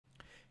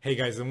Hey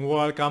guys, and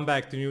welcome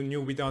back to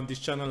new video on this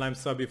channel. I'm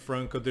Sabi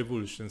from Code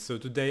Revolution. So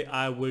today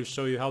I will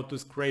show you how to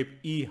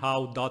scrape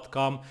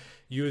ehow.com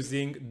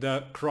using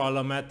the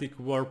Crawlomatic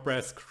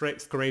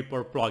WordPress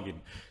scraper plugin.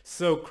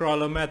 So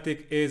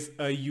Crawlomatic is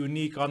a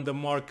unique on the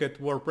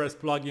market WordPress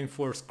plugin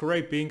for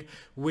scraping,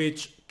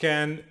 which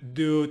can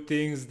do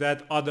things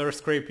that other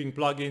scraping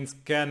plugins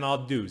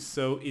cannot do.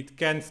 So it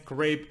can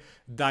scrape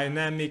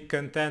dynamic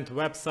content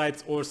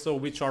websites also,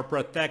 which are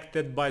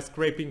protected by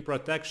scraping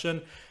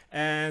protection,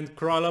 and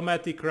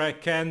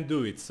Crawlomatic can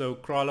do it. So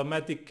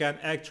Crawlomatic can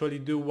actually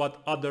do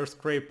what other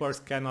scrapers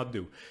cannot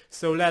do.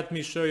 So let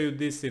me show you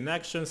this in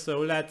action.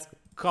 So let's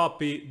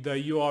copy the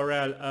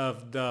URL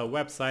of the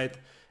website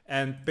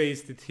and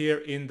paste it here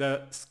in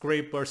the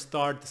scraper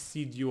start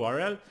seed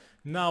URL.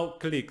 Now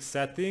click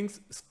settings,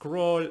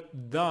 scroll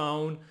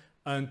down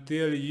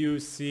until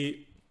you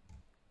see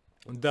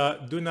the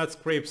do not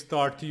scrape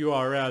start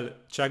URL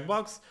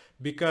checkbox,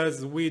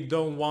 because we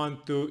don't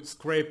want to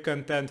scrape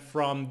content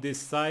from this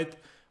site.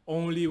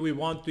 Only we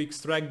want to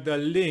extract the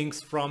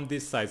links from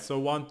this site. So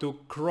we want to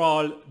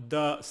crawl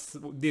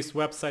this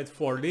website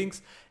for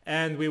links,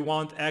 and we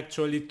want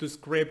actually to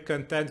scrape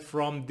content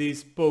from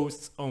these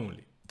posts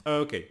only.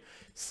 Okay,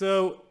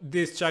 so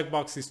this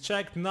checkbox is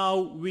checked. Now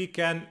we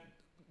can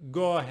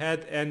go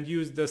ahead and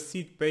use the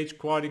seed page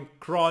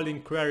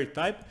crawling query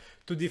type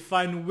to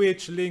define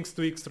which links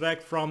to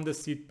extract from the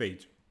seed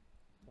page.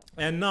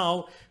 And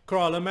now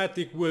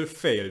Crawlomatic will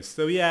fail.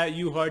 So yeah,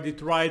 you heard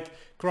it right.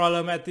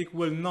 Crawlomatic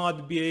will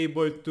not be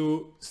able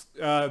to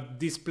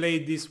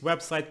display this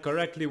website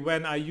correctly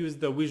when I use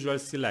the visual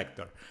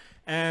selector.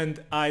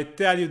 And I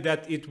tell you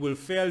that it will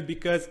fail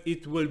because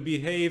it will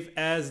behave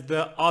as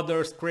the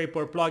other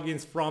scraper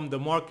plugins from the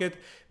market,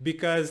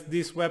 because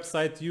this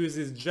website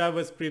uses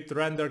JavaScript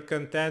rendered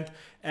content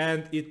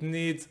and it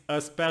needs a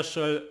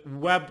special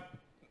web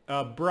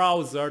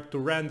browser to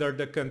render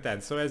the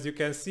content. So as you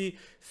can see,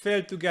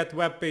 failed to get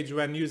web page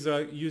when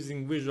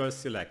using visual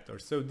selector.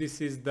 So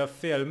this is the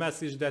fail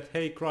message that,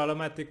 hey,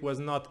 Crawlomatic was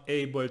not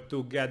able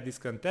to get this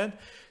content.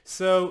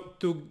 So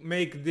to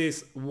make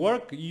this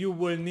work, you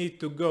will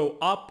need to go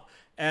up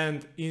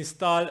and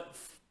install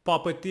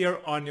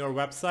Puppeteer on your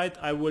website.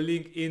 I will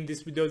link in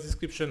this video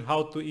description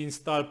how to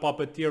install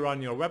Puppeteer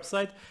on your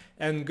website,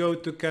 and go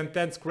to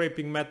content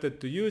scraping method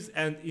to use,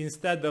 and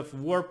instead of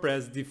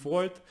WordPress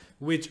default,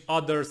 which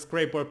other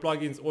scraper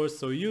plugins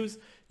also use,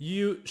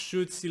 you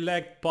should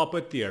select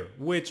Puppeteer,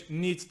 which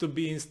needs to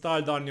be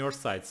installed on your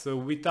site. So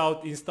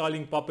without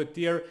installing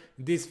Puppeteer,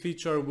 this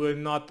feature will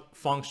not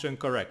function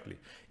correctly.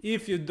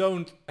 If you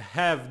don't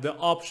have the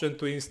option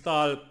to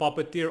install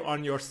Puppeteer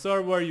on your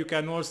server, you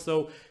can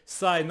also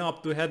sign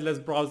up to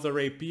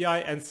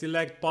HeadlessBrowserAPI and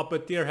select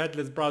Puppeteer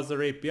Headless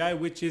Browser API,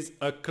 which is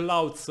a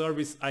cloud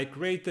service I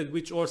created,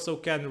 which also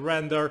can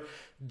render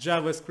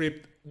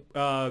JavaScript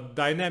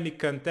dynamic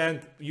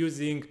content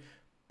using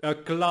a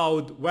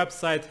cloud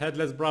website,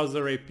 Headless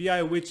Browser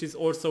API, which is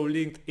also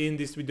linked in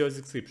this video's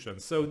description.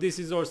 So this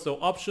is also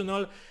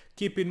optional.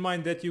 Keep in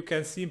mind that you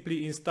can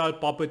simply install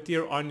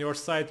Puppeteer on your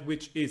site,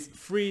 which is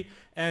free,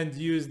 and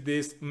use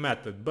this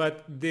method.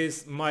 But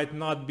this might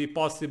not be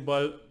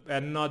possible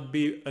and not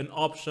be an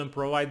option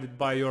provided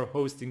by your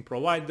hosting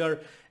provider.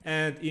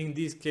 And in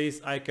this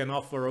case, I can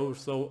offer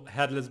also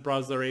Headless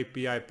Browser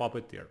API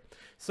Puppeteer.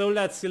 So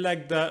let's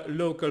select the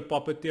local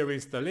Puppeteer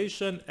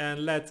installation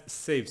and let's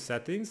save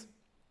settings.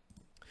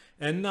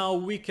 And now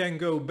we can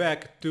go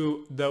back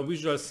to the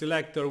visual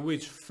selector,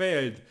 which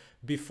failed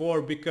before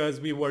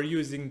because we were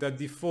using the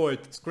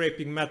default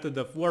scraping method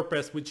of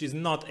WordPress, which is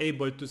not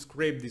able to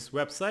scrape this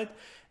website.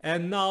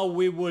 And now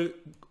we will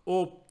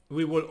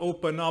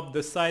open up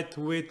the site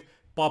with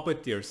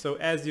Puppeteer. So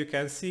as you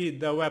can see,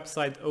 the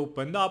website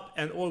opened up,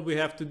 and all we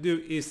have to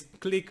do is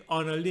click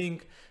on a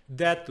link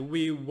that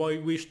we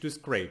wish to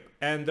scrape,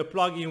 and the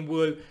plugin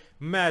will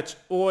match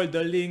all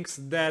the links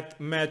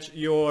that match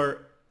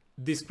your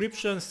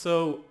description.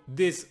 So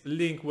this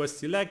link was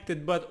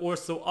selected, but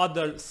also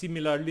other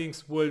similar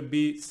links will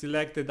be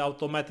selected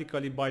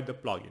automatically by the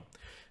plugin.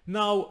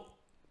 Now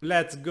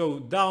let's go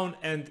down,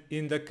 and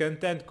in the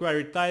content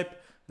query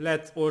type,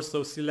 let's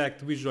also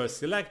select visual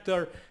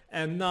selector,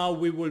 and now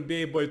we will be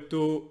able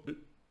to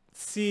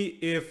see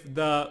if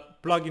the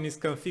plugin is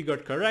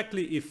configured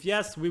correctly. If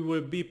yes, we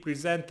will be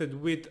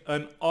presented with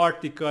an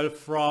article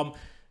from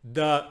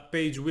the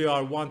page we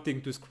are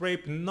wanting to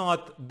scrape,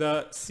 not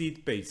the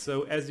seed page.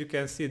 So as you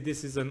can see,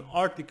 this is an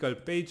article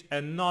page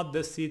and not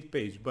the seed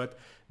page, but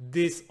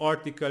this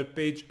article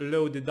page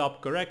loaded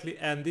up correctly,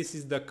 and this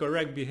is the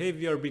correct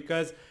behavior,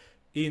 because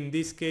in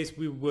this case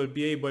we will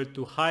be able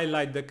to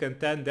highlight the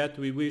content that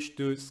we wish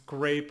to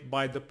scrape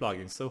by the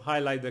plugin. So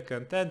highlight the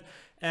content,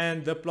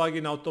 and the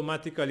plugin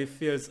automatically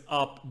fills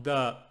up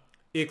the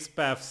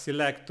XPath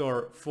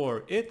selector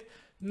for it.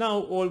 Now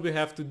all we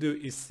have to do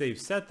is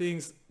save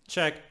settings,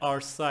 check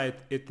our site,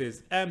 it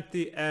is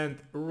empty, and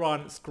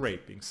run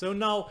scraping. So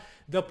now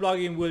the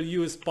plugin will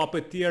use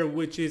Puppeteer,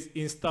 which is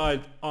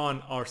installed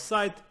on our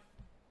site,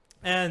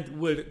 and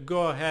will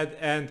go ahead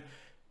and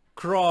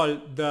crawl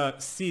the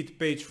seed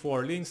page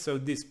for links, so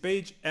this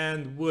page,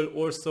 and will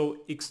also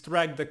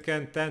extract the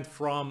content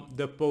from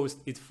the post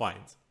it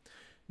finds.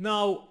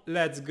 Now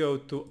let's go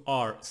to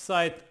our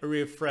site,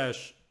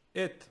 refresh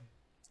it,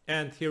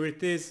 and here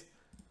it is.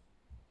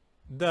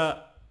 The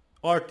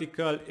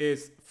article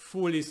is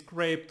fully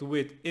scraped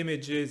with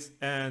images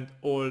and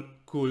all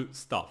cool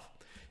stuff.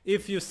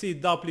 If you see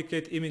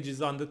duplicate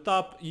images on the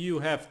top, you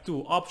have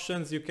two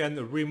options. You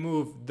can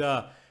remove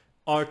the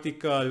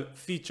article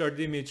featured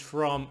image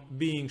from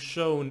being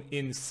shown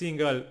in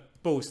single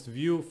post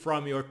view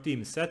from your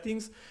theme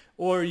settings,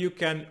 or you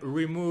can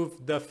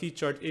remove the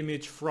featured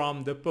image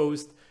from the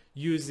post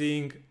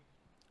using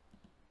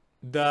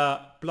the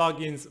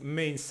plugin's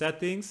main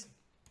settings.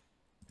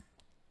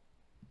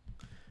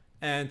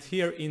 And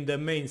here in the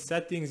main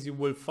settings you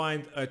will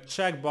find a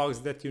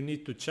checkbox that you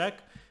need to check,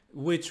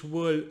 which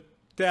will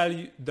tell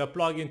you the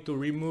plugin to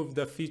remove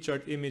the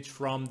featured image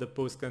from the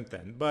post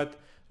content. But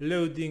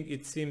loading,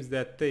 it seems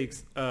that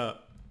takes a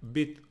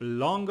bit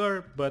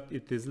longer, but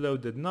it is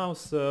loaded now.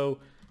 So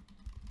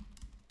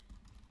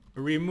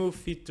remove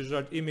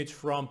featured image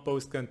from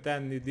post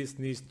content, this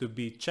needs to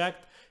be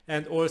checked.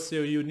 And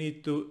also you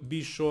need to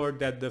be sure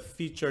that the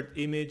featured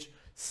image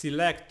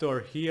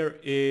selector here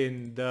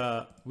in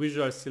the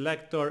visual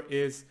selector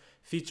is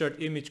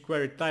featured image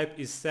query type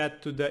is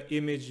set to the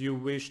image you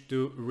wish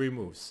to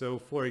remove. So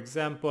for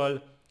example,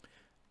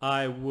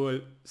 I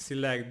will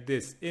select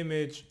this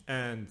image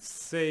and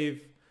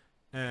save,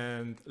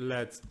 and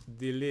let's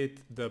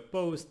delete the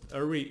post,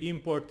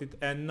 re-import it,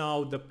 and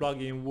now the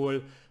plugin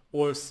will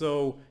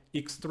also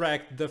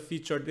extract the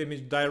featured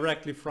image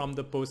directly from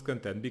the post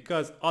content,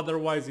 because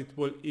otherwise it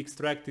will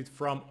extract it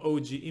from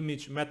OG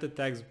image meta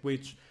tags,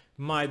 which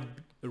might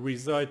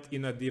result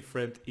in a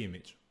different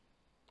image.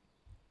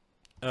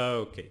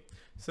 Okay,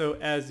 so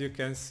as you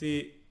can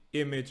see,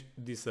 image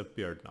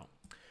disappeared now.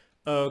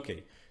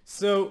 Okay,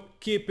 so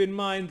keep in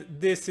mind,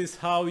 this is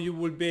how you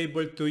will be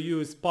able to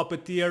use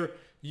Puppeteer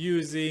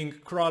using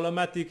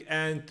Crawlomatic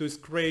and to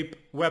scrape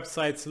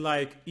websites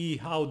like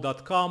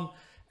ehow.com.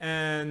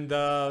 And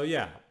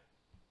yeah,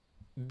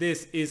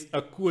 this is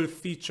a cool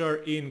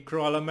feature in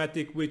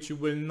Crawlomatic which you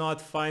will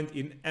not find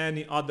in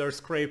any other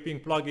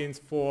scraping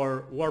plugins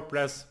for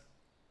WordPress.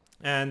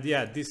 And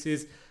yeah, this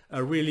is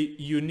a really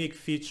unique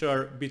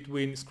feature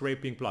between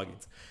scraping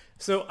plugins.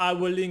 So I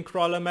will link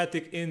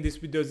Crawlomatic in this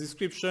video's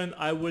description.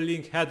 I will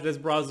link Headless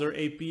Browser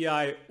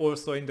API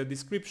also in the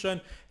description,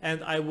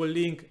 and I will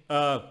link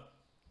a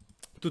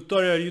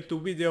tutorial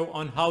YouTube video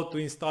on how to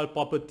install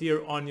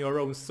Puppeteer on your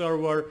own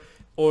server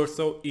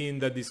also in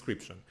the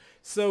description.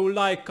 So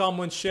like,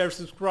 comment, share,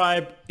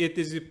 subscribe. It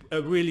is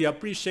really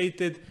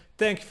appreciated.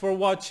 Thank you for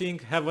watching.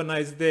 Have a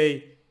nice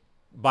day.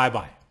 Bye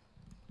bye.